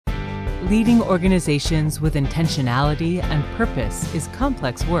Leading organizations with intentionality and purpose is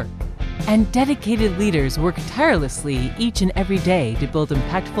complex work, and dedicated leaders work tirelessly each and every day to build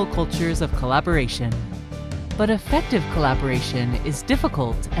impactful cultures of collaboration. But effective collaboration is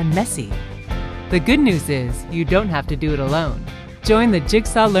difficult and messy. The good news is you don't have to do it alone. Join the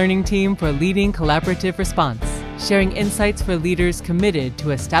Jigsaw Learning Team for Leading Collaborative Response, sharing insights for leaders committed to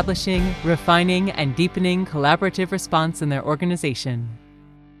establishing, refining, and deepening collaborative response in their organization.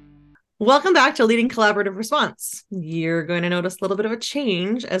 Welcome back to Leading Collaborative Response. You're going to notice a little bit of a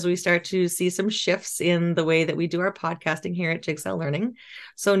change as we start to see some shifts in the way that we do our podcasting here at Jigsaw Learning.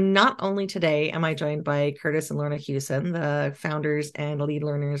 So not only today am I joined by Curtis and Lorna Hewson, the founders and lead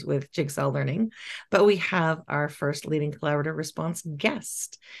learners with Jigsaw Learning, but we have our first Leading Collaborative Response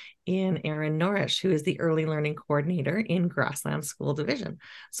guest in Erin Norrish, who is the Early Learning Coordinator in Grasslands School Division.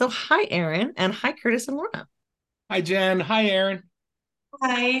 So hi, Erin, and hi, Curtis and Lorna. Hi, Jen. Hi, Erin.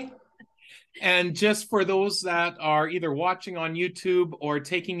 Hi. And just for those that are either watching on YouTube or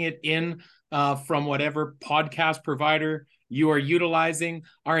taking it in from whatever podcast provider you are utilizing,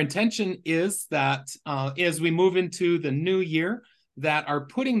 our intention is that as we move into the new year, that our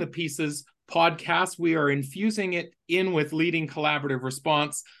Putting the Pieces podcast, we are infusing it in with Leading Collaborative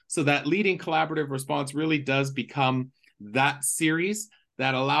Response, so that Leading Collaborative Response really does become that series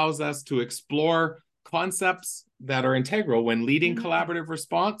that allows us to explore concepts that are integral when leading collaborative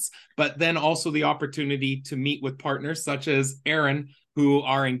response, but then also the opportunity to meet with partners such as Erin, who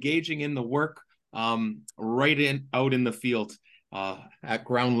are engaging in the work out in the field at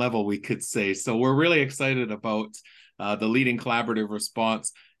ground level, we could say. So we're really excited about the leading collaborative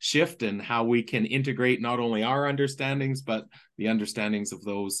response shift and how we can integrate not only our understandings, but the understandings of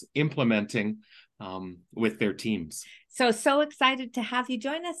those implementing with their teams. So excited to have you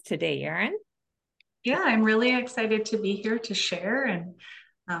join us today, Erin. Yeah, I'm really excited to be here to share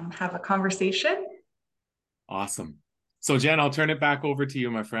and have a conversation. Awesome. So Jen, I'll turn it back over to you,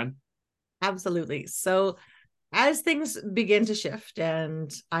 my friend. Absolutely. So as things begin to shift,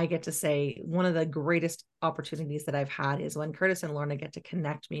 and I get to say one of the greatest opportunities that I've had is when Curtis and Lorna get to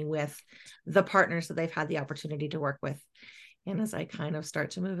connect me with the partners that they've had the opportunity to work with. And as I kind of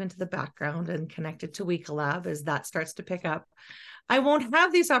start to move into the background and connect it to WeCollab, as that starts to pick up, I won't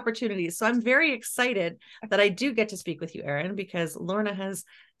have these opportunities. So I'm very excited that I do get to speak with you, Erin, because Lorna has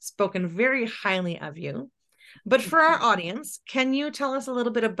spoken very highly of you. But for our audience, can you tell us a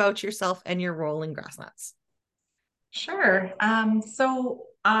little bit about yourself and your role in Grasslands? Sure. So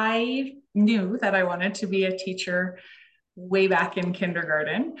I knew that I wanted to be a teacher way back in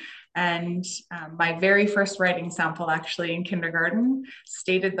kindergarten. And my very first writing sample actually in kindergarten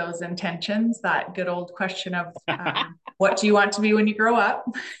stated those intentions. That good old question of what do you want to be when you grow up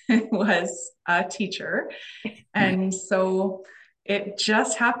was a teacher. And so it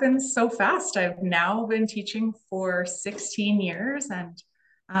just happens so fast. I've now been teaching for 16 years, and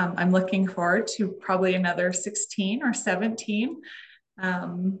I'm looking forward to probably another 16 or 17.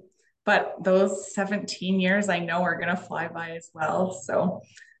 But those 17 years I know are going to fly by as well. So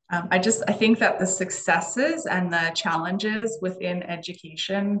I think that the successes and the challenges within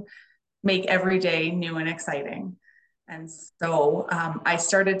education make every day new and exciting. And so I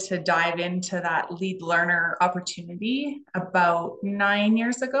started to dive into that lead learner opportunity about 9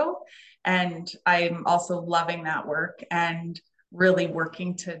 years ago. And I'm also loving that work and really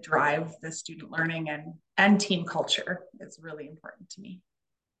working to drive the student learning and team culture is really important to me.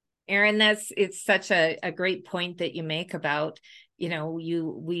 Erin, it's such a great point that you make about,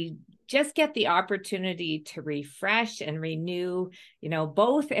 we just get the opportunity to refresh and renew,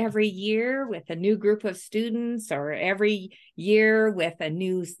 both every year with a new group of students or every year with a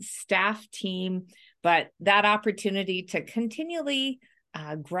new staff team. But that opportunity to continually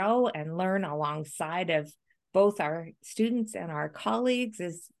grow and learn alongside of both our students and our colleagues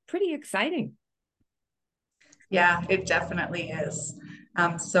is pretty exciting. Yeah, it definitely is.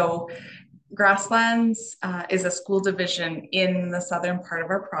 So Grasslands is a school division in the southern part of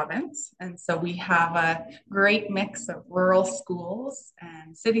our province. And so we have a great mix of rural schools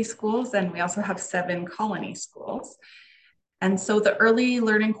and city schools, and we also have 7 colony schools. And so the early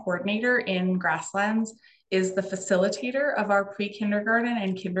learning coordinator in Grasslands is the facilitator of our pre-kindergarten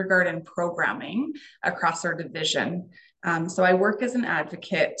and kindergarten programming across our division. So I work as an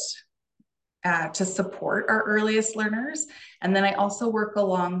advocate to support our earliest learners. And then I also work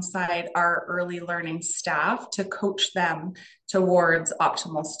alongside our early learning staff to coach them towards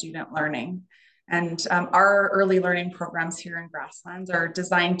optimal student learning. And our early learning programs here in Grasslands are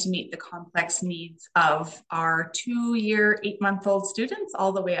designed to meet the complex needs of our 2-year, 8-month-old students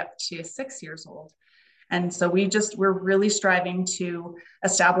all the way up to 6 years old. And so we're really striving to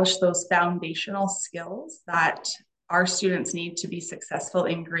establish those foundational skills that our students need to be successful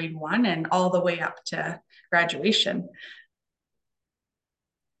in grade 1 and all the way up to graduation.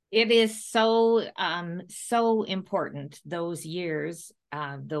 It is so important, those years,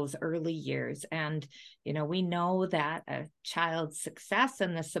 those early years. And, we know that a child's success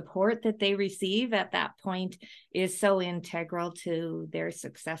and the support that they receive at that point is so integral to their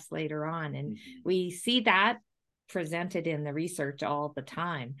success later on. And we see that presented in the research all the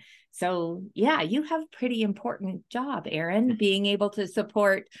time. So yeah, you have a pretty important job, Erin, being able to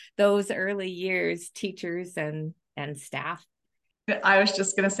support those early years teachers and staff. I was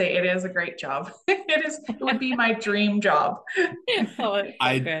just going to say, it is a great job. It would be my dream job.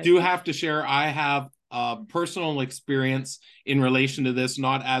 I do have to share, I have a personal experience in relation to this,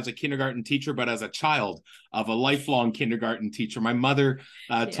 not as a kindergarten teacher, but as a child of a lifelong kindergarten teacher. My mother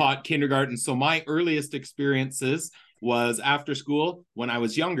taught kindergarten. So my earliest experiences was after school when I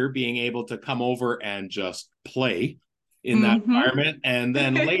was younger, being able to come over and just play in that environment. And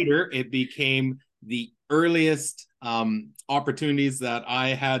then later it became the earliest opportunities that I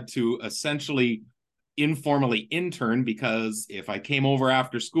had to essentially informally intern, because if I came over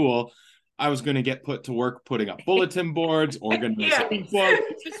after school, I was going to get put to work putting up bulletin boards, organizing books,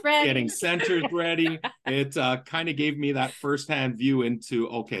 getting centers ready. It kind of gave me that firsthand view into,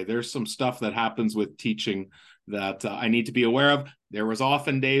 okay, there's some stuff that happens with teaching that I need to be aware of. There was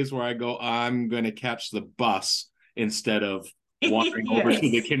often days where I go, I'm going to catch the bus instead of wandering over to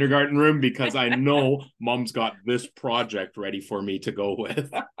the kindergarten room, because I know mom's got this project ready for me to go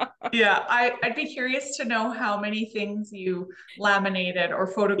with. Yeah, I'd be curious to know how many things you laminated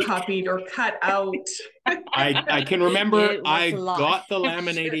or photocopied or cut out. I can remember I got the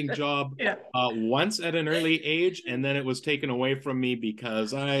laminating job once at an early age, and then it was taken away from me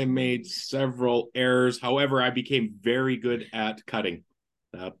because I made several errors. However, I became very good at cutting.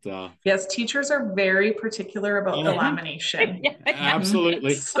 Yes, teachers are very particular about the lamination.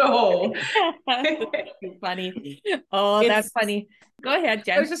 Absolutely. So funny. Oh, that's funny. Go ahead,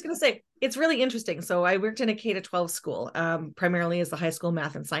 Jen. I was just going to say, it's really interesting. So I worked in a K-12 school, primarily as the high school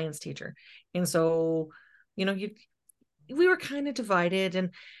math and science teacher. And so, we were kind of divided,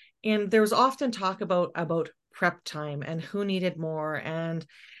 and there was often talk about prep time and who needed more. And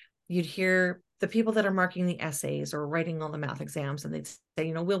you'd hear the people that are marking the essays or writing all the math exams, and they'd say,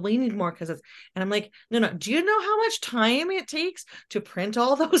 we need more because it's, and I'm like, no, do you know how much time it takes to print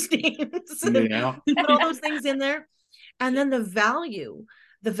all those names and put all those things in there? And then the value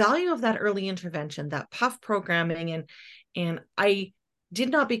of that early intervention, that PUF programming, and I did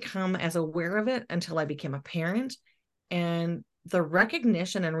not become as aware of it until I became a parent, and the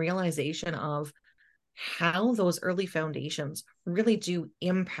recognition and realization of how those early foundations really do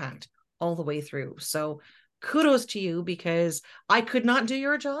impact all the way through. So kudos to you, because I could not do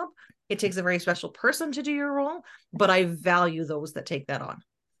your job. It takes a very special person to do your role, but I value those that take that on.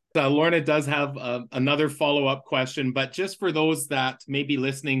 Lorna does have another follow-up question, but just for those that may be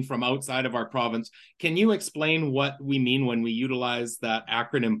listening from outside of our province, can you explain what we mean when we utilize that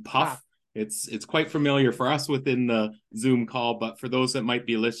acronym PUF? It's quite familiar for us within the Zoom call, but for those that might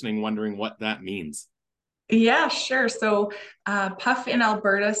be listening, wondering what that means. Yeah, sure. So PUF in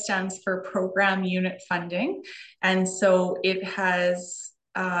Alberta stands for Program Unit Funding. And so it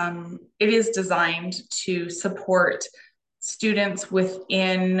is designed to support students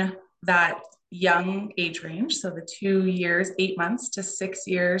within that young age range. So the 2 years, 8 months to 6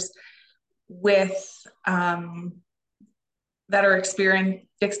 years with that are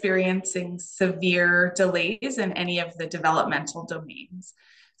experiencing severe delays in any of the developmental domains.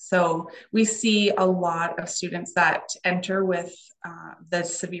 So we see a lot of students that enter with the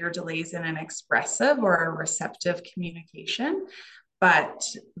severe delays in an expressive or a receptive communication, but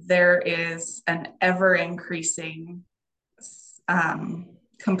there is an ever increasing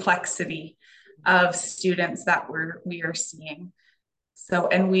complexity of students that we are seeing. So,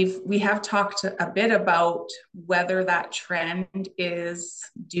 and we have talked a bit about whether that trend is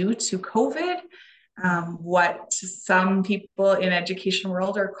due to COVID, what some people in education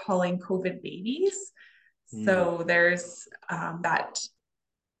world are calling COVID babies. So there's that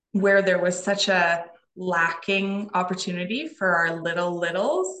where there was such a lacking opportunity for our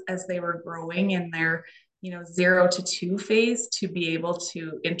littles as they were growing in their 0 to 2 phase to be able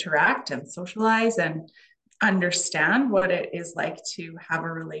to interact and socialize and understand what it is like to have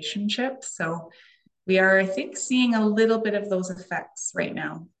a relationship. So we are, I think, seeing a little bit of those effects right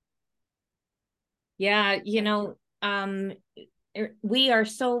now. Yeah, we are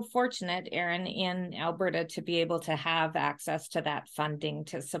so fortunate, Erin, in Alberta to be able to have access to that funding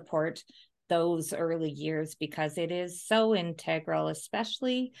to support those early years, because it is so integral,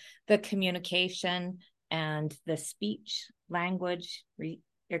 especially the communication and the speech, language,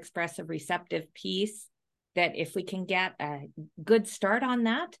 expressive, receptive piece, that if we can get a good start on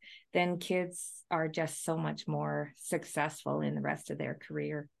that, then kids are just so much more successful in the rest of their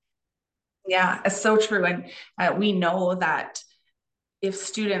career. Yeah, it's so true. And we know that if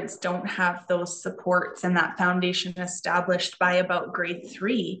students don't have those supports and that foundation established by about grade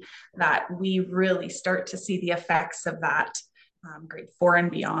 3, that we really start to see the effects of that grade 4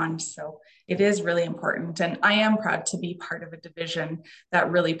 and beyond. So it is really important. And I am proud to be part of a division that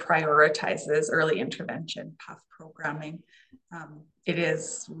really prioritizes early intervention PUF programming. It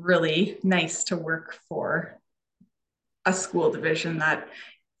is really nice to work for a school division that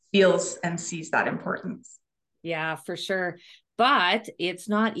feels and sees that importance. Yeah, for sure. But it's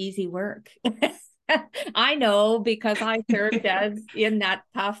not easy work. I know, because I served as in that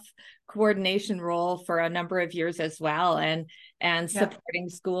PUF coordination role for a number of years as well, and supporting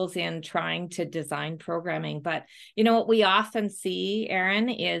schools in trying to design programming. But you know what we often see, Erin,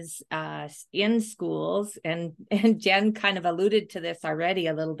 is in schools, and Jen kind of alluded to this already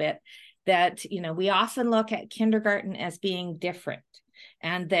a little bit, that we often look at kindergarten as being different,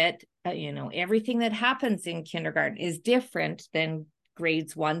 and that everything that happens in kindergarten is different than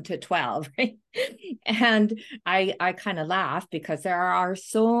grades 1 to 12, right? And I kind of laugh, because there are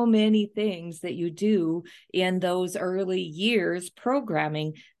so many things that you do in those early years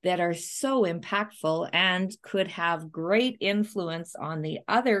programming that are so impactful and could have great influence on the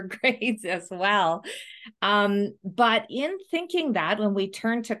other grades as well. But in thinking that, when we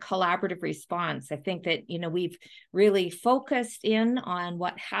turn to collaborative response, I think that, we've really focused in on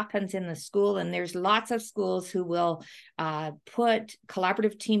what happens in the school, and there's lots of schools who will put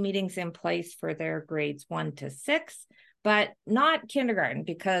collaborative team meetings in place for their grades 1 to 6, but not kindergarten,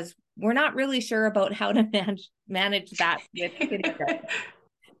 because we're not really sure about how to manage that with kindergarten.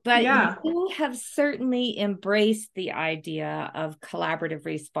 But you have certainly embraced the idea of collaborative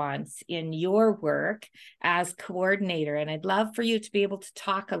response in your work as coordinator. And I'd love for you to be able to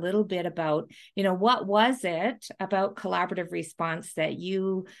talk a little bit about, what was it about collaborative response that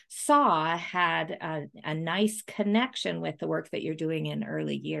you saw had a nice connection with the work that you're doing in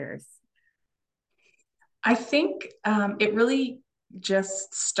early years? I think it really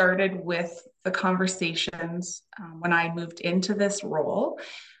just started with the conversations when I moved into this role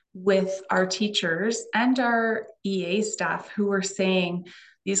with our teachers and our EA staff, who were saying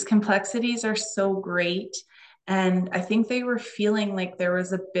these complexities are so great. And I think they were feeling like there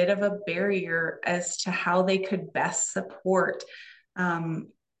was a bit of a barrier as to how they could best support the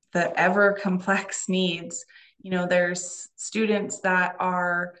ever complex needs. There's students that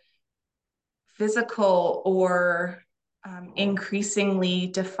are physical or increasingly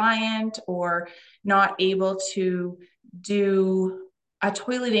defiant, or not able to do a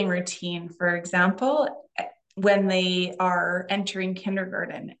toileting routine, for example, when they are entering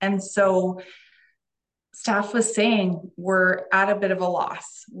kindergarten. And so staff was saying, we're at a bit of a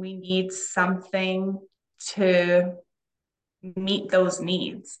loss. We need something to meet those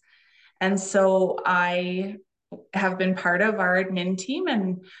needs. And so I have been part of our admin team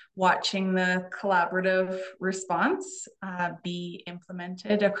and watching the collaborative response be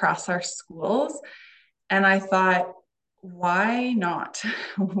implemented across our schools. And I thought, why not?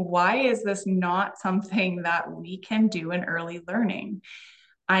 Why is this not something that we can do in early learning?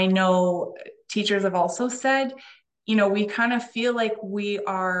 I know teachers have also said, we kind of feel like we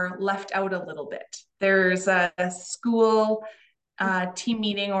are left out a little bit. There's a school team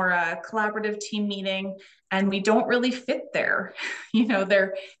meeting or a collaborative team meeting, and we don't really fit there.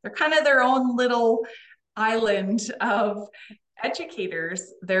 They're kind of their own little island of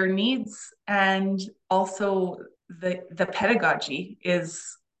educators, their needs, and also the pedagogy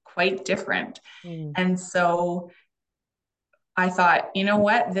is quite different. And so I thought,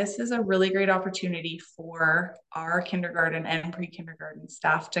 what, this is a really great opportunity for our kindergarten and pre-kindergarten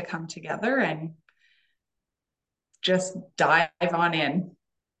staff to come together and just dive on in.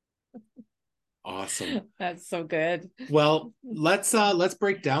 Awesome. That's so good. Well, let's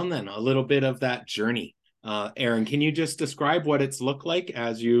break down then a little bit of that journey. Erin, can you just describe what it's looked like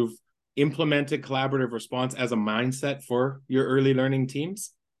as you've implemented collaborative response as a mindset for your early learning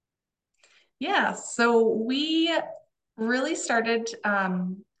teams? Yeah, so we really started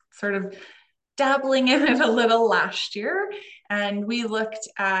sort of dabbling in it a little last year, and we looked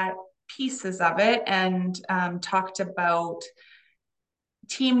at pieces of it and talked about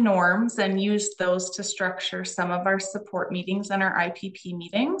team norms and used those to structure some of our support meetings and our IPP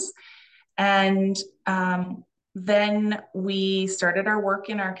meetings. And then we started our work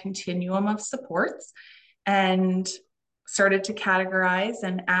in our continuum of supports and started to categorize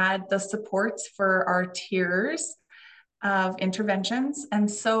and add the supports for our tiers of interventions. And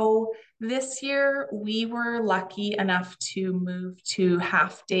so this year we were lucky enough to move to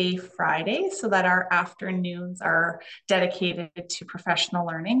half-day Friday so that our afternoons are dedicated to professional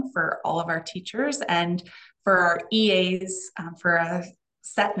learning for all of our teachers and for our EAs for a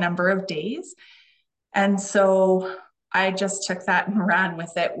set number of days. And so I just took that and ran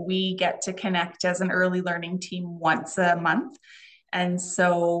with it. We get to connect as an early learning team once a month. And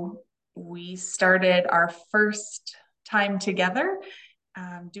so we started our first time together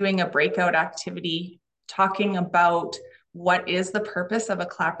doing a breakout activity, talking about what is the purpose of a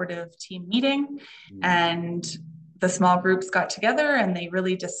collaborative team meeting. And the small groups got together and they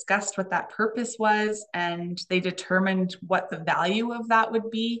really discussed what that purpose was, and they determined what the value of that would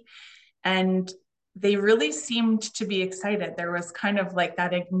be. And they really seemed to be excited. There was kind of like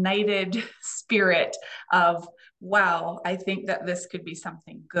that ignited spirit of, wow, I think that this could be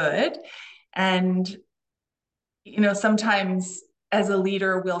something good. And, you know, sometimes as a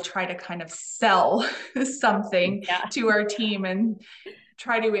leader, we'll try to kind of sell something to our team and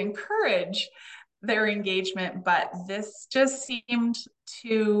try to encourage their engagement, but this just seemed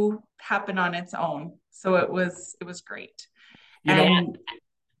to happen on its own. So it was great.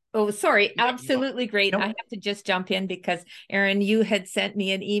 Oh, sorry. Absolutely great. Nope. I have to just jump in because Erin, you had sent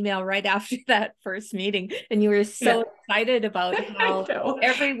me an email right after that first meeting and you were so excited about how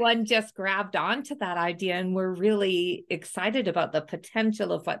everyone just grabbed onto that idea and were really excited about the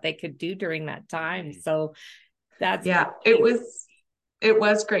potential of what they could do during that time. So that's it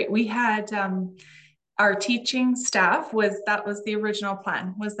was great. We had our teaching staff that was the original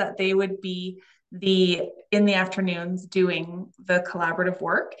plan, was that they would be in the afternoons doing the collaborative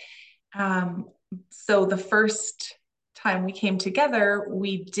work. So the first time we came together,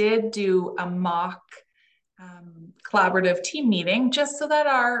 we did do a mock collaborative team meeting just so that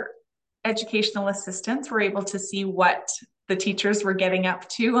our educational assistants were able to see what the teachers were getting up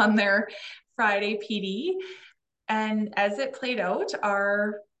to on their Friday PD. And as it played out,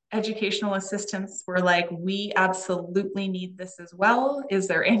 our educational assistants were like, we absolutely need this as well. Is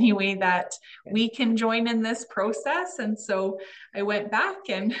there any way that we can join in this process? And so I went back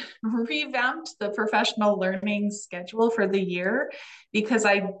and revamped the professional learning schedule for the year, because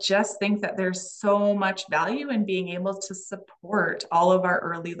I just think that there's so much value in being able to support all of our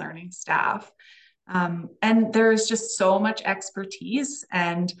early learning staff. And there's just so much expertise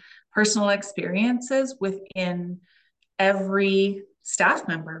and personal experiences within every staff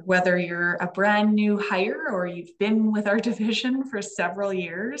member, whether you're a brand new hire or you've been with our division for several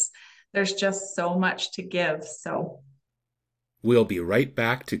years. There's just so much to give. So we'll be right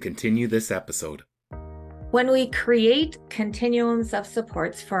back to continue this episode. When we create continuums of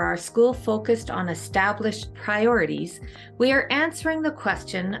supports for our school focused on established priorities, we are answering the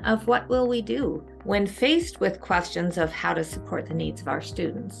question of what will we do when faced with questions of how to support the needs of our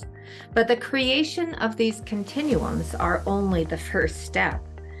students. But the creation of these continuums are only the first step.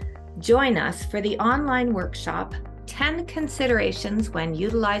 Join us for the online workshop, 10 Considerations When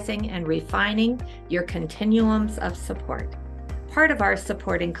Utilizing and Refining Your Continuums of Support, part of our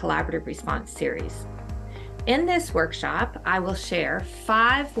Supporting Collaborative Response series. In this workshop, I will share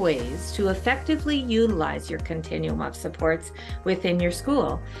 5 ways to effectively utilize your continuum of supports within your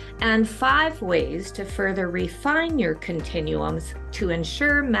school and 5 ways to further refine your continuums to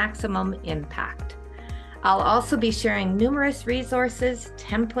ensure maximum impact. I'll also be sharing numerous resources,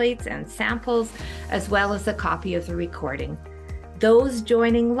 templates, and samples, as well as a copy of the recording. Those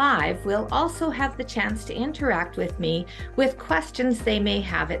joining live will also have the chance to interact with me with questions they may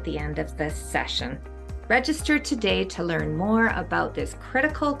have at the end of this session. Register today to learn more about this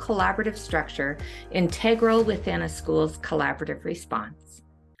critical collaborative structure integral within a school's collaborative response.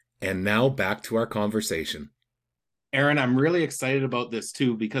 And now back to our conversation. Erin, I'm really excited about this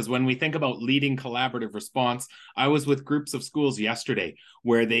too, because when we think about leading collaborative response, I was with groups of schools yesterday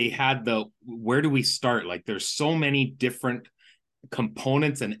where they had where do we start? Like there's so many different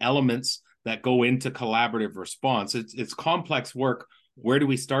components and elements that go into collaborative response. It's complex work. Where do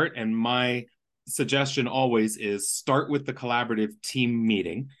we start? And my suggestion always is start with the collaborative team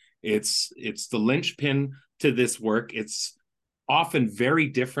meeting. It's the linchpin to this work. It's often very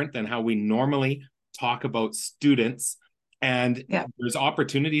different than how we normally talk about students. And there's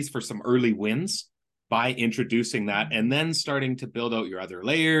opportunities for some early wins by introducing that and then starting to build out your other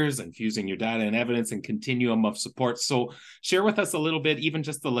layers and fusing your data and evidence and continuum of support. So share with us a little bit, even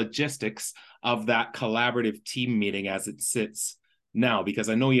just the logistics of that collaborative team meeting as it sits now, because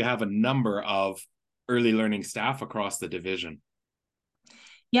I know you have a number of early learning staff across the division?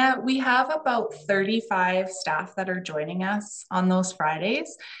 Yeah, we have about 35 staff that are joining us on those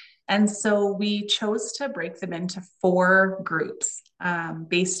Fridays. And so we chose to break them into 4 groups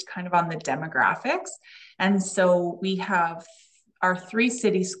based kind of on the demographics. And so we have our 3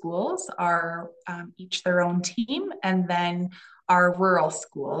 city schools are each their own team, and then our rural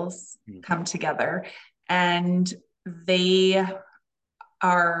schools come together, and they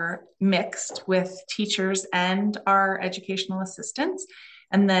are mixed with teachers and our educational assistants.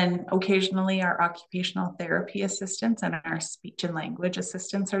 And then occasionally our occupational therapy assistants and our speech and language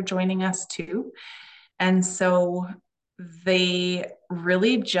assistants are joining us too. And so they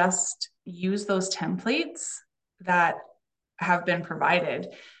really just use those templates that have been provided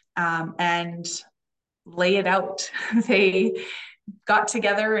and lay it out. They got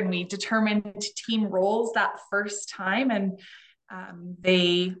together and we determined team roles that first time, and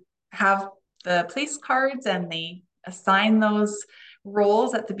they have the place cards and they assign those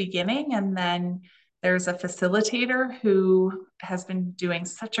roles at the beginning, and then there's a facilitator who has been doing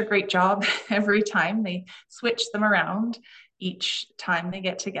such a great job every time. They switch them around each time they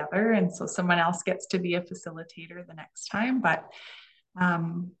get together, and so someone else gets to be a facilitator the next time. But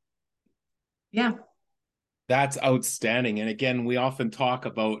yeah, that's outstanding. And again, we often talk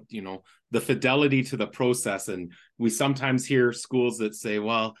about, the fidelity to the process, and we sometimes hear schools that say,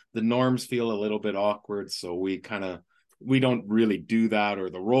 well, the norms feel a little bit awkward, so we don't really do that, or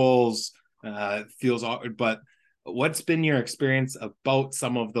the roles feels awkward. But what's been your experience about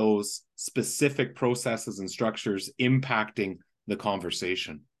some of those specific processes and structures impacting the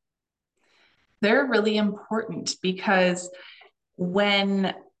conversation? They're really important because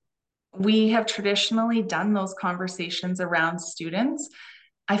when we have traditionally done those conversations around students,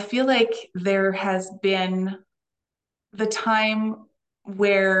 I feel like there has been the time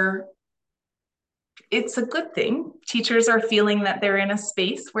where it's a good thing. Teachers are feeling that they're in a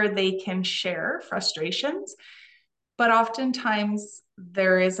space where they can share frustrations, but oftentimes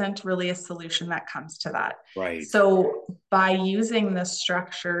there isn't really a solution that comes to that. Right. So by using the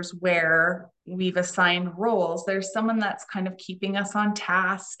structures where we've assigned roles, there's someone that's kind of keeping us on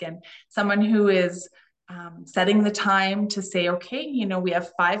task, and someone who is setting the time to say, okay, we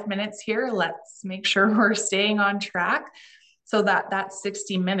have 5 minutes here. Let's make sure we're staying on track. So that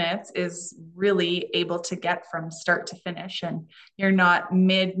 60 minutes is really able to get from start to finish, and you're not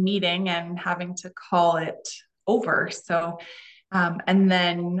mid-meeting and having to call it over. So, and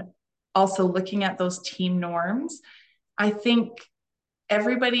then also looking at those team norms, I think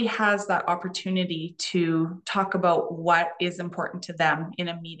everybody has that opportunity to talk about what is important to them in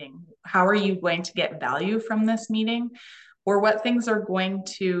a meeting. How are you going to get value from this meeting? Or what things are going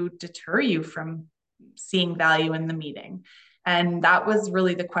to deter you from seeing value in the meeting? And that was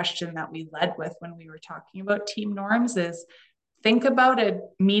really the question that we led with when we were talking about team norms is think about a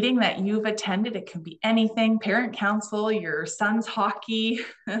meeting that you've attended. It can be anything, parent council, your son's hockey,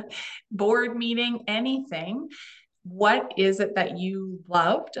 board meeting, anything. What is it that you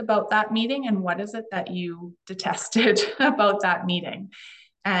loved about that meeting, and what is it that you detested about that meeting?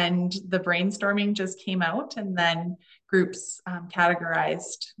 And the brainstorming just came out, and then groups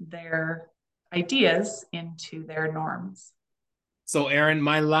categorized their ideas into their norms. So Erin,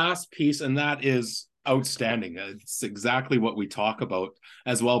 my last piece, and that is outstanding. It's exactly what we talk about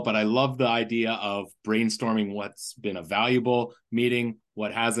as well, but I love the idea of brainstorming what's been a valuable meeting,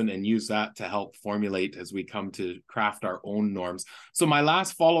 what hasn't, and use that to help formulate as we come to craft our own norms. So my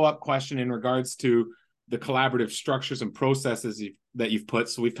last follow-up question in regards to the collaborative structures and processes that you've put.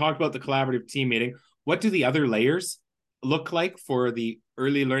 So we've talked about the collaborative team meeting. What do the other layers look like for the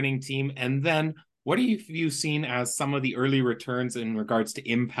early learning team? And then what have you seen as some of the early returns in regards to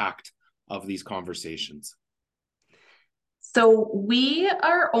impact of these conversations? So we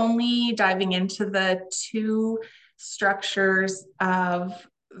are only diving into the 2 structures of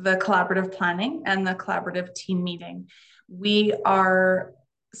the collaborative planning and the collaborative team meeting. We are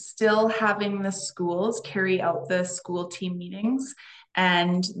still having the schools carry out the school team meetings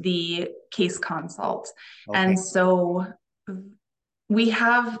and the case consults. Okay. And so we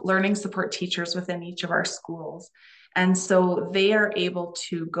have learning support teachers within each of our schools. And so they are able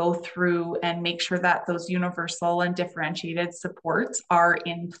to go through and make sure that those universal and differentiated supports are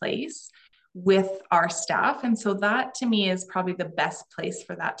in place with our staff. And so that to me is probably the best place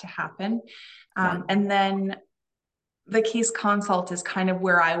for that to happen. And then the case consult is kind of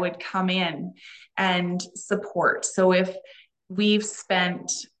where I would come in and support. So if we've spent,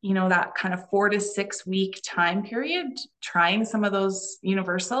 that kind of 4 to 6 week time period trying some of those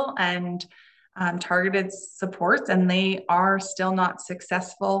universal and targeted supports, and they are still not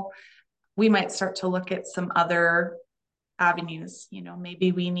successful, we might start to look at some other avenues.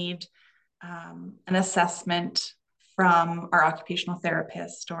 Maybe we need an assessment from our occupational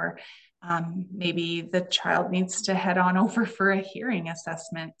therapist, or maybe the child needs to head on over for a hearing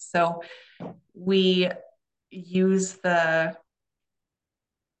assessment. So we use the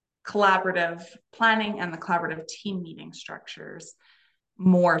collaborative planning and the collaborative team meeting structures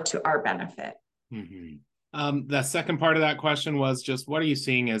more to our benefit. Mm-hmm. The second part of that question was just, what are you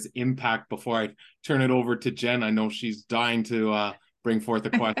seeing as impact, before I turn it over to Jen? I know she's dying to bring forth a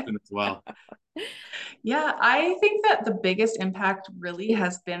question as well. Yeah, I think that the biggest impact really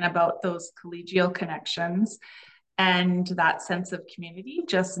has been about those collegial connections and that sense of community,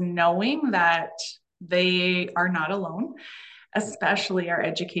 just knowing that they are not alone, especially our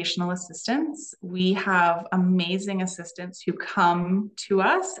educational assistants. We have amazing assistants who come to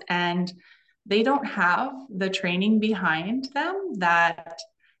us and they don't have the training behind them that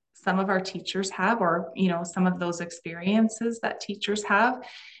some of our teachers have, or some of those experiences that teachers have.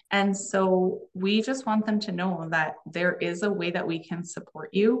 And so we just want them to know that there is a way that we can support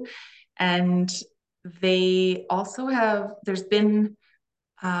you. And they also there's been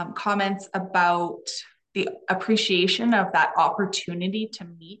comments about the appreciation of that opportunity to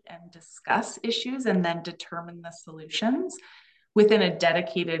meet and discuss issues and then determine the solutions within a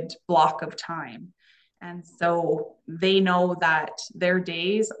dedicated block of time. And so they know that their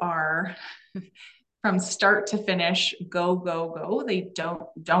days are from start to finish, go, go, go. They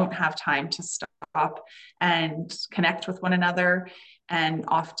don't have time to stop and connect with one another. And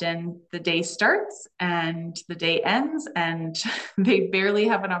often the day starts and the day ends and they barely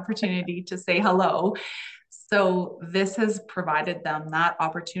have an opportunity to say hello. So this has provided them that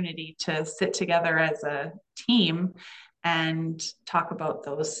opportunity to sit together as a team and talk about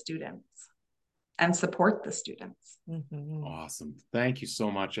those students and support the students. Mm-hmm. Awesome. Thank you so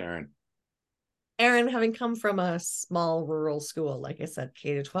much, Erin. Erin, having come from a small rural school, like I said,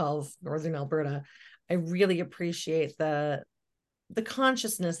 K-12, Northern Alberta, I really appreciate the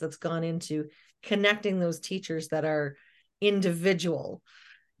consciousness that's gone into connecting those teachers that are individual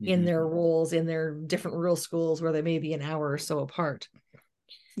in their roles in their different rural schools where they may be an hour or so apart.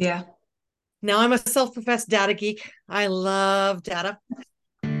 Yeah. Now, I'm a self-professed data geek. I love data.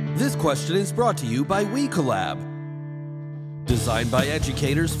 This question is brought to you by WeCollab. Designed by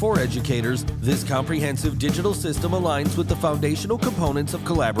educators for educators, this comprehensive digital system aligns with the foundational components of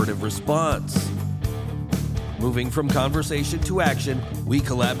collaborative response. Moving from conversation to action,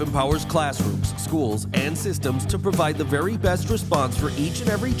 WeCollab empowers classrooms, schools, and systems to provide the very best response for each and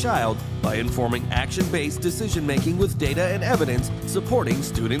every child by informing action-based decision-making with data and evidence supporting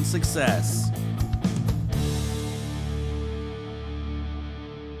student success.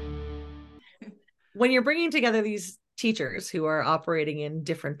 When you're bringing together these teachers who are operating in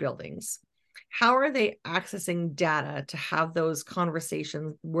different buildings, how are they accessing data to have those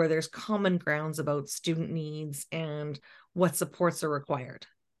conversations where there's common grounds about student needs and what supports are required?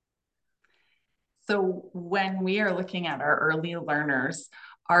 So when we are looking at our early learners,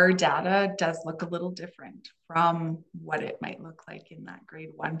 our data does look a little different from what it might look like in that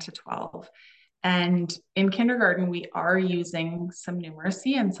grade 1 to 12. And in kindergarten, we are using some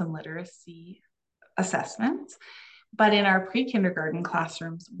numeracy and some literacy assessments. But in our pre-kindergarten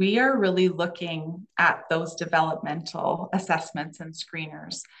classrooms, we are really looking at those developmental assessments and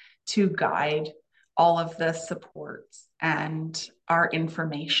screeners to guide all of the supports and our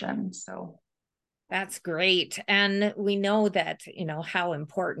information. So that's great. And we know that, how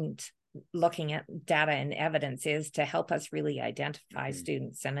important looking at data and evidence is to help us really identify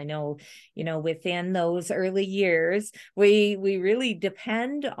students. And I know, within those early years, we really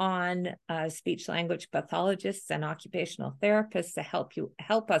depend on speech language pathologists and occupational therapists to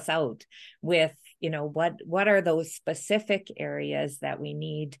help us out with, what are those specific areas that we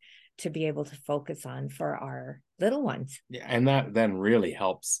need to be able to focus on for our little ones. Yeah, and that then really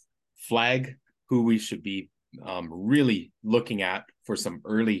helps flag who we should be really looking at for some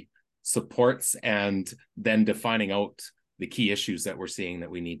early supports, and then defining out the key issues that we're seeing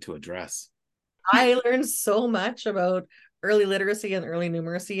that we need to address. I learned so much about early literacy and early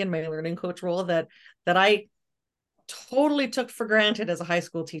numeracy in my learning coach role that I totally took for granted as a high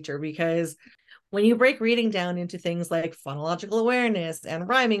school teacher, because when you break reading down into things like phonological awareness and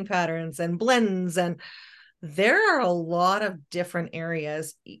rhyming patterns and blends, and there are a lot of different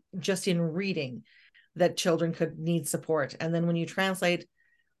areas just in reading that children could need support. And then when you translate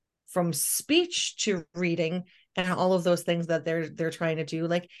from speech to reading and all of those things that they're trying to do,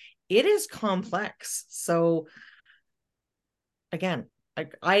 like, it is complex. So again,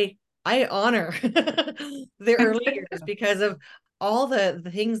 I I honor the early years because of all the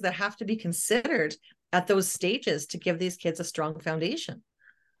things that have to be considered at those stages to give these kids a strong foundation.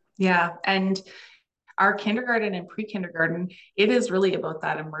 Yeah. And our kindergarten and pre-kindergarten, it is really about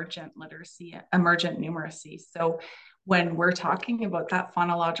that emergent literacy, emergent numeracy. So when we're talking about that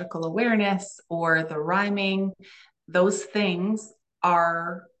phonological awareness or the rhyming, those things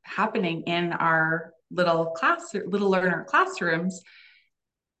are happening in our little learner classrooms,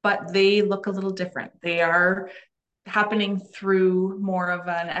 but they look a little different. They are happening through more of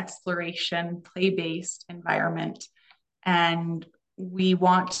an exploration, play-based environment. And we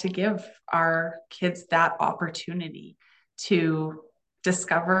want to give our kids that opportunity to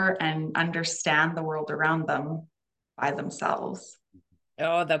discover and understand the world around them by themselves.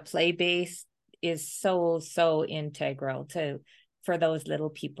 Oh, the play base is so integral for those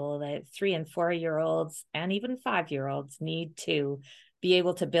little people. That 3 and 4 year olds and even 5-year-olds need to be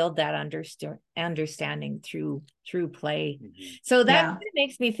able to build that understanding through play. So that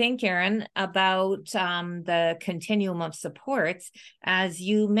makes me think, Erin, about the continuum of supports. As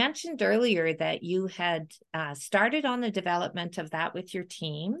you mentioned earlier that you had started on the development of that with your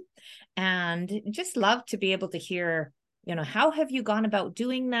team, and just love to be able to hear, how have you gone about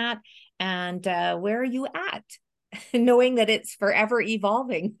doing that, and where are you at? Knowing that it's forever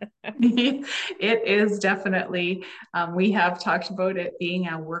evolving. It is definitely, we have talked about it being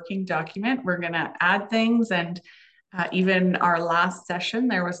a working document. We're going to add things, and even our last session,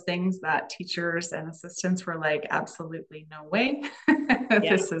 there was things that teachers and assistants were like, absolutely no way.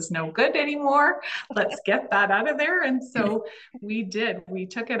 This is no good anymore. Let's get that out of there. And so we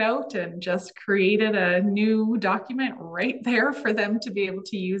took it out and just created a new document right there for them to be able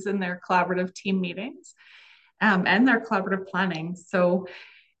to use in their collaborative team meetings. And their collaborative planning. So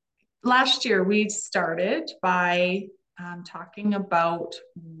last year we started by talking about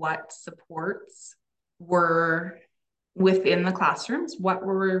what supports were within the classrooms, what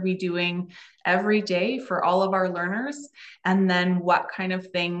were we doing every day for all of our learners, and then what kind of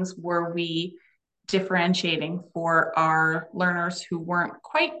things were we differentiating for our learners who weren't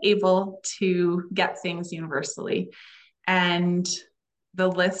quite able to get things universally. And the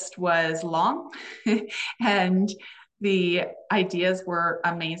list was long and the ideas were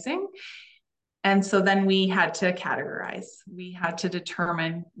amazing. And so then we had to categorize. We had to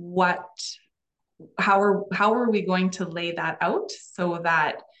determine how are we going to lay that out so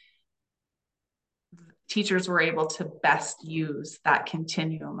that teachers were able to best use that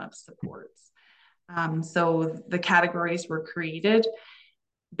continuum of supports. So the categories were created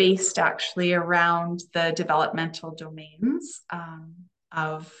based actually around the developmental domains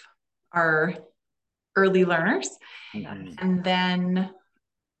of our early learners. And then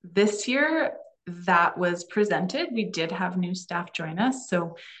this year that was presented, we did have new staff join us.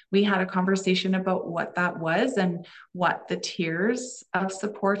 So we had a conversation about what that was and what the tiers of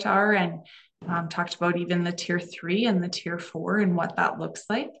support are, and talked about even the tier 3 and the tier 4 and what that looks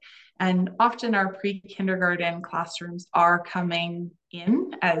like. And often our pre-kindergarten classrooms are coming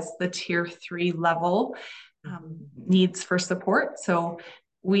in as the tier 3 level needs for support. So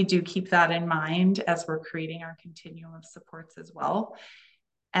we do keep that in mind as we're creating our continuum of supports as well.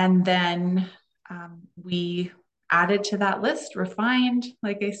 And then we added to that list, refined,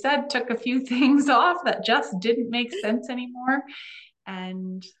 like I said, took a few things off that just didn't make sense anymore,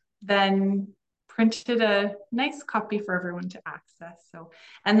 and then printed a nice copy for everyone to access. So,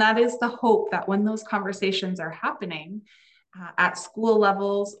 and that is the hope that when those conversations are happening at school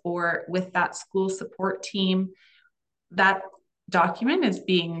levels or with that school support team, that document is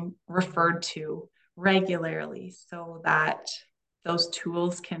being referred to regularly so that those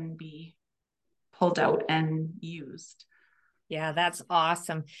tools can be pulled out and used. Yeah, that's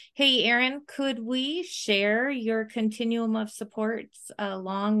awesome. Hey, Erin, could we share your continuum of supports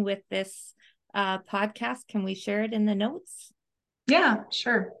along with this podcast? Can we share it in the notes? Yeah,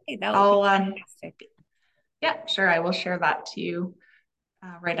 sure. Hey, that would be fantastic. Yeah, sure. I will share that to you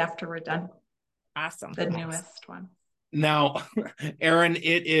right after we're done. Awesome. The newest one. Now, Erin,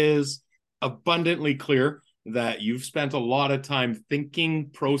 it is abundantly clear that you've spent a lot of time thinking,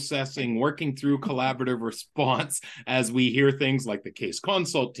 processing, working through collaborative response as we hear things like the case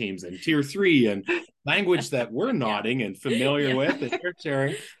consult teams and tier 3 and language that we're nodding and familiar with and you're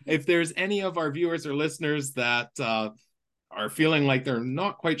sharing. If there's any of our viewers or listeners that are feeling like they're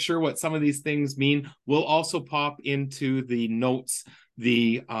not quite sure what some of these things mean, we'll also pop into the notes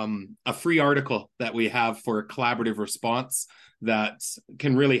a free article that we have for collaborative response that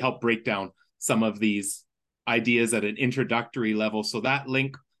can really help break down some of these ideas at an introductory level. So that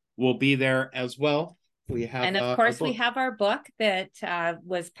link will be there as well. we have, and of course, we have our book that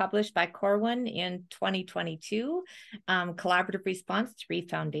was published by Corwin in 2022, Collaborative Response: 3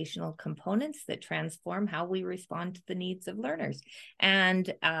 Foundational Components that Transform How We Respond to the Needs of Learners.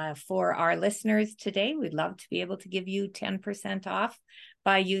 And for our listeners today, we'd love to be able to give you 10% off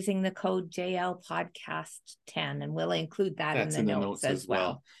by using the code JL Podcast 10, and we'll include that in the notes as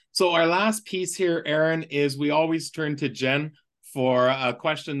well. So our last piece here, Erin, is we always turn to Jen for a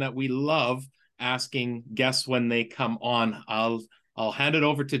question that we love asking guests when they come on. I'll hand it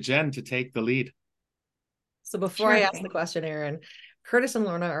over to Jen to take the lead. So before I ask the question, Erin, Curtis and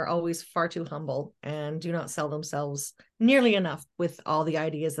Lorna are always far too humble and do not sell themselves nearly enough with all the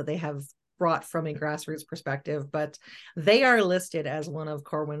ideas that they have brought from a grassroots perspective, but they are listed as one of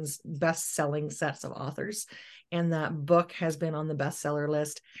Corwin's best-selling sets of authors. And that book has been on the bestseller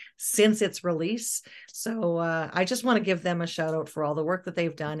list since its release. So I just want to give them a shout out for all the work that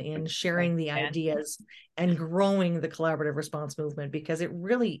they've done in sharing the ideas and growing the collaborative response movement, because it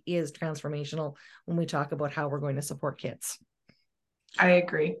really is transformational when we talk about how we're going to support kids. I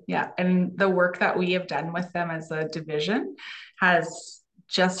agree. Yeah. And the work that we have done with them as a division has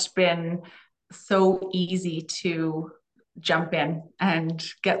just been so easy to jump in and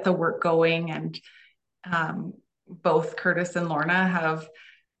get the work going. And both Curtis and Lorna have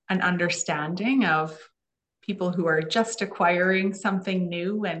an understanding of people who are just acquiring something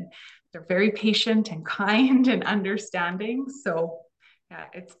new, and they're very patient and kind and understanding. So yeah,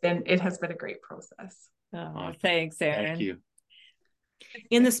 it has been a great process. Oh, thanks, Erin. Thank you.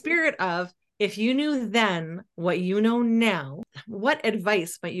 In the spirit of, if you knew then what you know now, what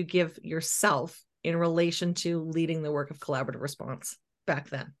advice might you give yourself in relation to leading the work of collaborative response back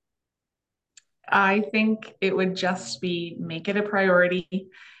then? I think it would just be make it a priority,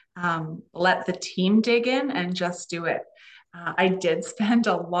 let the team dig in and just do it. I did spend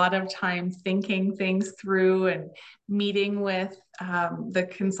a lot of time thinking things through and meeting with the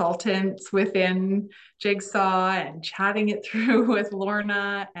consultants within Jigsaw and chatting it through with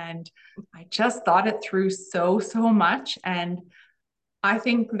Lorna. And I just thought it through so much. And I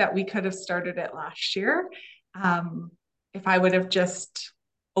think that we could have started it last year if I would have just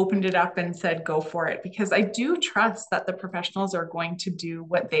opened it up and said, go for it, because I do trust that the professionals are going to do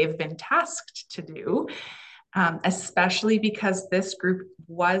what they've been tasked to do, especially because this group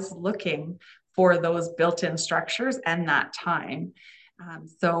was looking for those built-in structures and that time.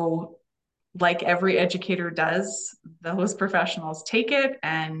 So like every educator does, those professionals take it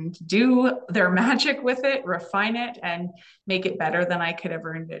and do their magic with it, refine it, and make it better than I could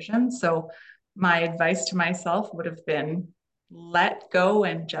ever envision. So my advice to myself would have been, let go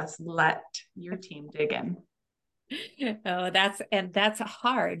and just let your team dig in. Oh, that's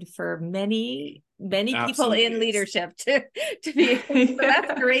hard for many people in leadership to be. So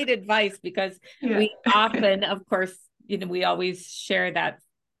that's great advice, because we often, of course, we always share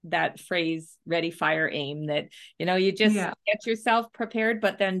that phrase, ready, fire, aim, that, you just get yourself prepared,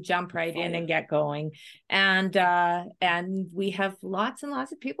 but then jump right in and get going. And we have lots and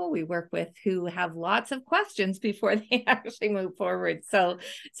lots of people we work with who have lots of questions before they actually move forward. So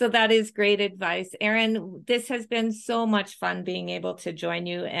that is great advice. Erin, this has been so much fun being able to join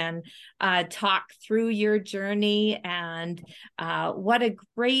you and talk through your journey, and what a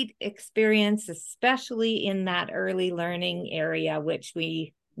great experience, especially in that early learning area, which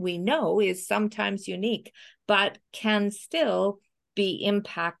we know is sometimes unique, but can still be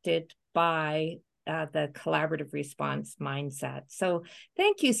impacted by the collaborative response mindset. So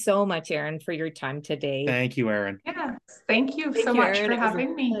thank you so much, Erin, for your time today. Thank you, Erin. Yeah, thank you so much for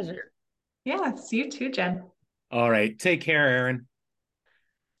having me. Pleasure. Yes, you too, Jen. All right. Take care, Erin.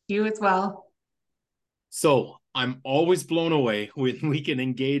 You as well. So I'm always blown away when we can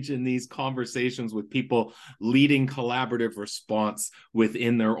engage in these conversations with people leading collaborative response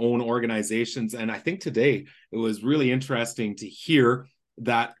within their own organizations. And I think today it was really interesting to hear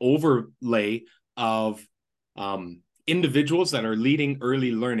that overlay of individuals that are leading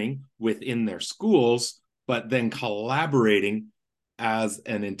early learning within their schools, but then collaborating as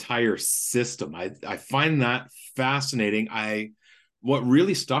an entire system. I find that fascinating. What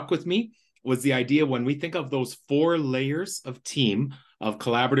really stuck with me was the idea, when we think of those 4 layers of team, of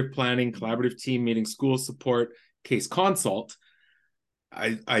collaborative planning, collaborative team meeting, school support, case consult,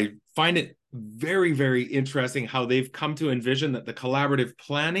 I find it very, very interesting how they've come to envision that the collaborative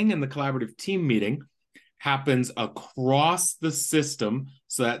planning and the collaborative team meeting happens across the system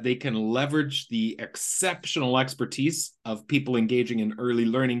so that they can leverage the exceptional expertise of people engaging in early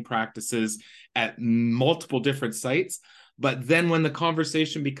learning practices at multiple different sites. But then when the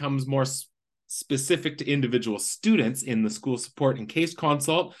conversation becomes more specific to individual students in the school support and case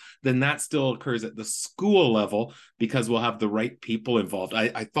consult, then that still occurs at the school level because we'll have the right people involved.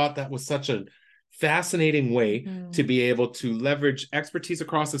 I thought that was such a fascinating way to be able to leverage expertise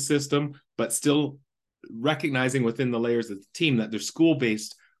across the system, but still recognizing within the layers of the team that there's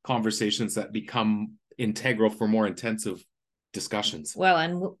school-based conversations that become integral for more intensive discussions. Well,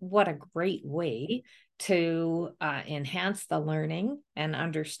 and what a great way to enhance the learning and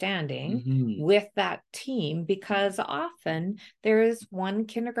understanding with that team, because often there is one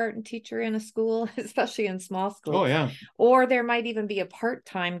kindergarten teacher in a school, especially in small schools. Oh, yeah. Or there might even be a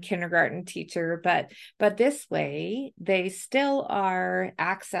part-time kindergarten teacher, but this way they still are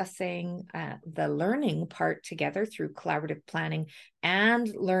accessing the learning part together through collaborative planning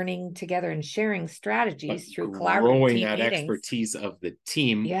and learning together and sharing strategies through collaborative growing that meetings. expertise of the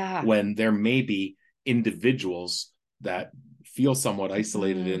team Yeah. when there may be individuals that feel somewhat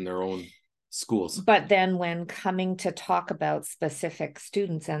isolated in their own schools. But then when coming to talk about specific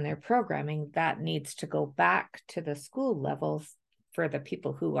students and their programming, that needs to go back to the school levels for the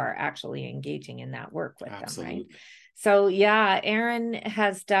people who are actually engaging in that work with them, right? So yeah, Erin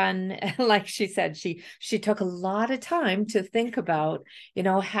has done, like she said, she took a lot of time to think about,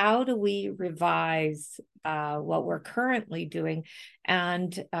 how do we revise what we're currently doing,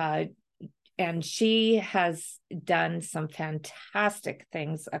 and she has done some fantastic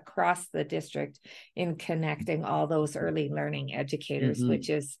things across the district in connecting all those early learning educators,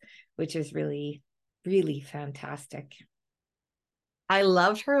 which is really, really fantastic. I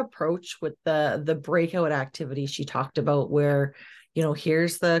loved her approach with the breakout activity she talked about, where,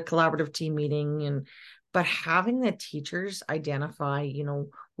 here's the collaborative team meeting, but having the teachers identify,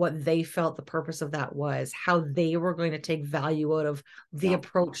 what they felt the purpose of that was, how they were going to take value out of the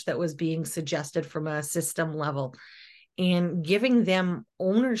approach that was being suggested from a system level, and giving them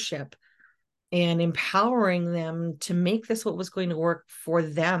ownership and empowering them to make this what was going to work for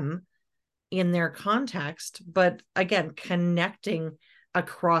them in their context, but again, connecting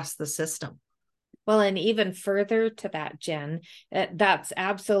across the system. Well, and even further to that, Jen, that's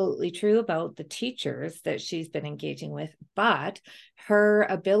absolutely true about the teachers that she's been engaging with, but her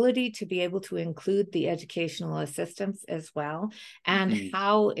ability to be able to include the educational assistants as well, and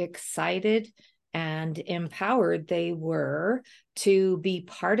how excited and empowered they were to be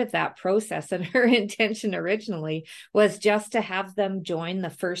part of that process. And her intention originally was just to have them join the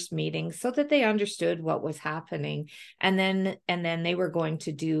first meeting so that they understood what was happening. And then they were going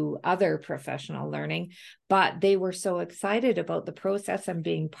to do other professional learning, but they were so excited about the process and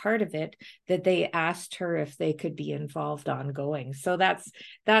being part of it that they asked her if they could be involved ongoing. So that's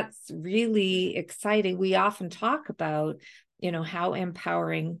really exciting. We often talk about, how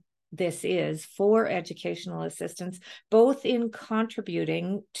empowering this is for educational assistants, both in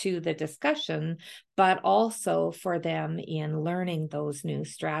contributing to the discussion, but also for them in learning those new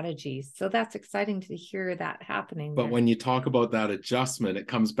strategies. So that's exciting to hear that happening. But when you talk about that adjustment, it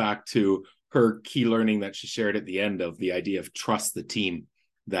comes back to her key learning that she shared at the end of the idea of trust the team,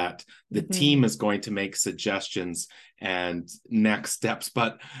 that the team is going to make suggestions and next steps.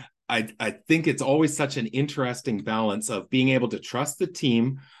 But I think it's always such an interesting balance of being able to trust the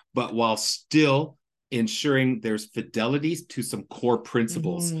team, but while still ensuring there's fidelity to some core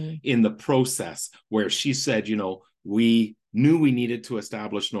principles in the process, where she said, we knew we needed to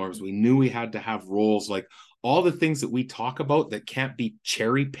establish norms. We knew we had to have roles, like all the things that we talk about that can't be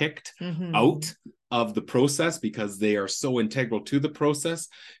cherry picked out of the process because they are so integral to the process.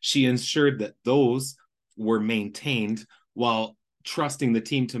 She ensured that those were maintained while trusting the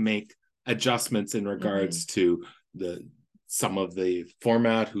team to make adjustments in regards to some of the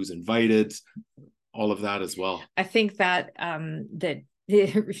format, who's invited, all of that as well. I think that Erin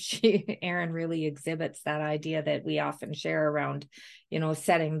really exhibits that idea that we often share around,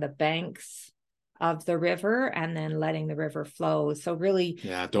 setting the banks of the river and then letting the river flow. So really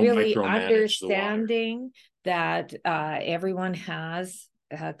understanding that everyone has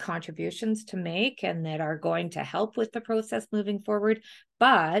contributions to make and that are going to help with the process moving forward,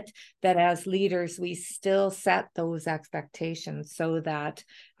 but that as leaders we still set those expectations so that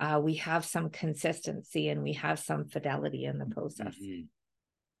we have some consistency and we have some fidelity in the process.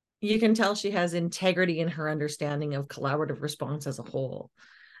 You can tell she has integrity in her understanding of collaborative response as a whole.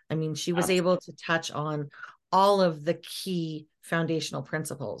 I mean, she was able to touch on all of the key foundational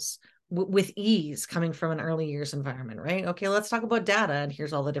principles with ease, coming from an early years environment, right? Okay, let's talk about data, and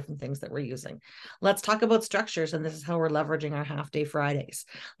here's all the different things that we're using. Let's talk about structures, and this is how we're leveraging our half-day Fridays.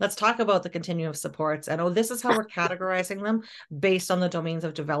 Let's talk about the continuum of supports, and this is how we're categorizing them based on the domains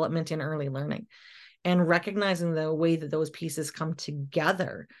of development in early learning, and recognizing the way that those pieces come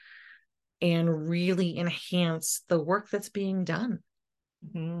together and really enhance the work that's being done.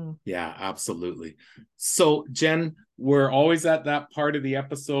 Mhm. Yeah, absolutely. So, Jen, we're always at that part of the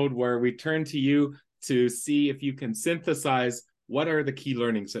episode where we turn to you to see if you can synthesize what are the key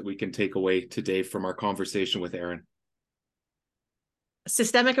learnings that we can take away today from our conversation with Erin.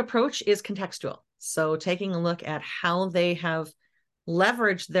 Systemic approach is contextual. So taking a look at how they have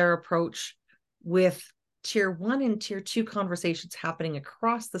leveraged their approach with tier 1 and tier 2 conversations happening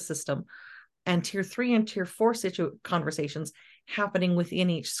across the system, and tier 3 and tier 4 conversations happening within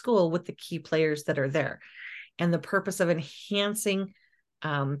each school with the key players that are there. And the purpose of enhancing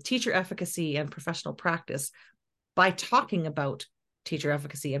teacher efficacy and professional practice by talking about teacher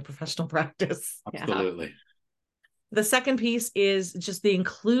efficacy and professional practice. Absolutely. Yeah. The second piece is just the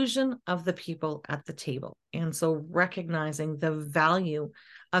inclusion of the people at the table. And so recognizing the value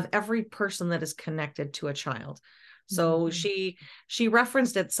of every person that is connected to a child. So she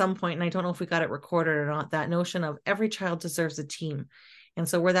referenced at some point, and I don't know if we got it recorded or not, that notion of every child deserves a team. And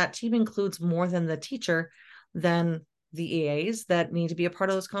so where that team includes more than the teacher, then the EAs that need to be a part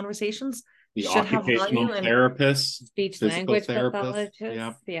of those conversations The should have occupational value, and therapists, Speech language therapists,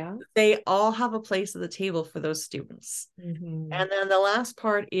 pathologists. Yeah. they all have a place at the table for those students. Mhm. And then the last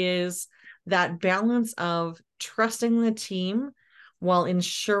part is that balance of trusting the team while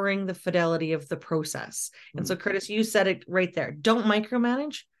ensuring the fidelity of the process. And so, Curtis, you said it right there. Don't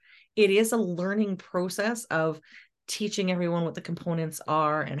micromanage. It is a learning process of teaching everyone what the components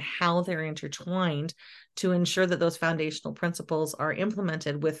are and how they're intertwined to ensure that those foundational principles are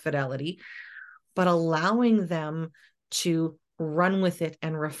implemented with fidelity, but allowing them to run with it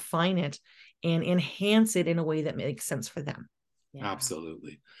and refine it and enhance it in a way that makes sense for them. Yeah.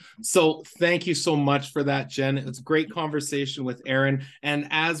 Absolutely. So thank you so much for that, Jen. It's a great conversation with Erin. And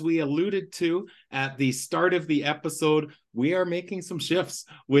as we alluded to at the start of the episode, we are making some shifts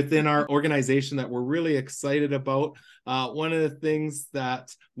within our organization that we're really excited about. One of the things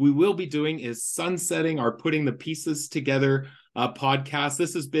that we will be doing is sunsetting our Putting the Pieces Together podcast.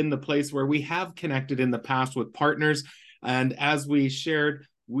 This has been the place where we have connected in the past with partners. And as we shared,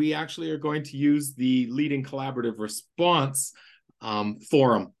 we actually are going to use the Leading Collaborative Response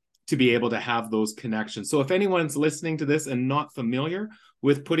forum to be able to have those connections. So if anyone's listening to this and not familiar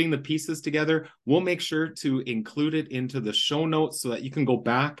with putting the pieces together, we'll make sure to include it into the show notes so that you can go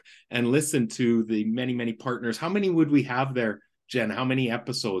back and listen to the many, many partners. How many would we have there, Jen? How many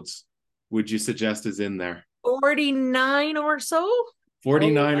episodes would you suggest is in there? 49 or so.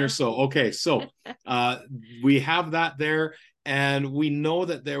 49 or so. Okay, so we have that there, and we know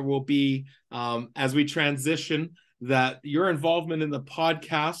that there will be, as we transition, that your involvement in the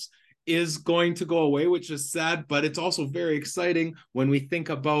podcast is going to go away, which is sad, but it's also very exciting when we think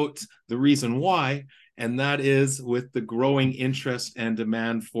about the reason why, and that is with the growing interest and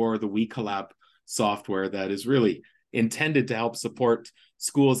demand for the WeCollab software that is really intended to help support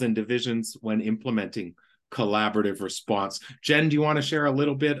schools and divisions when implementing collaborative response. Jen, do you want to share a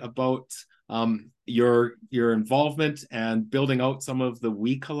little bit about your involvement and building out some of the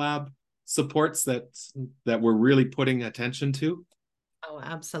WeCollab supports that we're really putting attention to? Oh,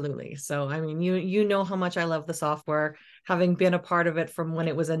 absolutely. So, I mean, you know how much I love the software, having been a part of it from when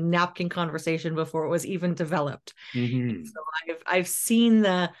it was a napkin conversation before it was even developed. Mm-hmm. So I've seen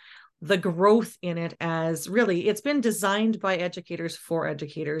the growth in it, as really it's been designed by educators for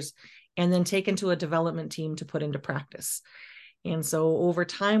educators and then taken to a development team to put into practice. And so over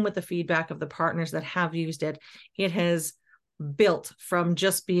time, with the feedback of the partners that have used it, it has built from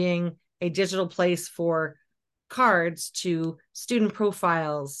just being a digital place for cards to student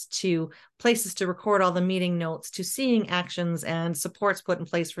profiles to places to record all the meeting notes to seeing actions and supports put in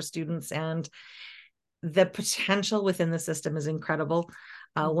place for students. And the potential within the system is incredible.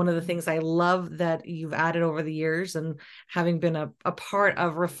 One of the things I love that you've added over the years, and having been a part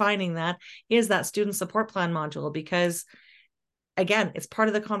of refining that, is that student support plan module, because again, it's part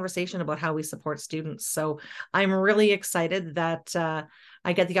of the conversation about how we support students. So I'm really excited that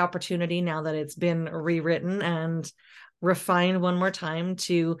I get the opportunity, now that it's been rewritten and refined one more time,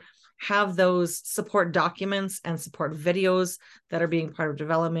 to have those support documents and support videos that are being part of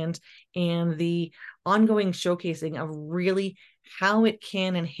development, and the ongoing showcasing of really how it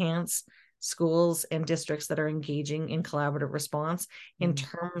can enhance schools and districts that are engaging in collaborative response in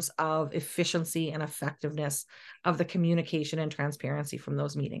terms of efficiency and effectiveness of the communication and transparency from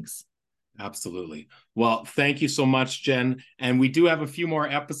those meetings. Absolutely. Well, thank you so much, Jen. And we do have a few more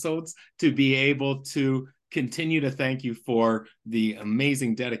episodes to be able to continue to thank you for the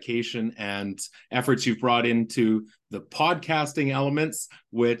amazing dedication and efforts you've brought into the podcasting elements,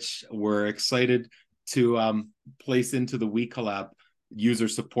 which we're excited to place into the WeCollab user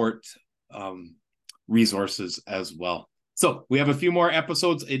support resources as well. So we have a few more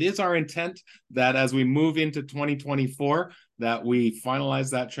episodes. It is our intent that as we move into 2024, that we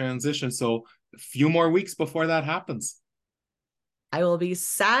finalize that transition. So a few more weeks before that happens. I will be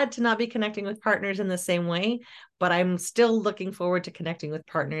sad to not be connecting with partners in the same way, but I'm still looking forward to connecting with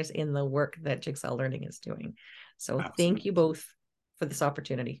partners in the work that Jigsaw Learning is doing. So Absolutely. Thank you both for this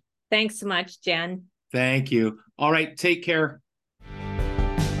opportunity. Thanks so much, Jen. Thank you. All right, take care.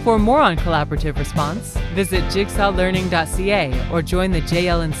 For more on collaborative response, visit jigsawlearning.ca or join the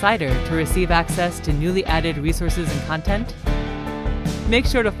JL Insider to receive access to newly added resources and content. Make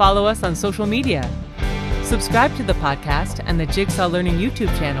sure to follow us on social media. Subscribe to the podcast and the Jigsaw Learning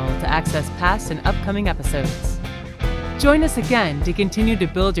YouTube channel to access past and upcoming episodes. Join us again to continue to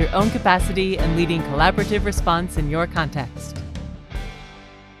build your own capacity and leading collaborative response in your context.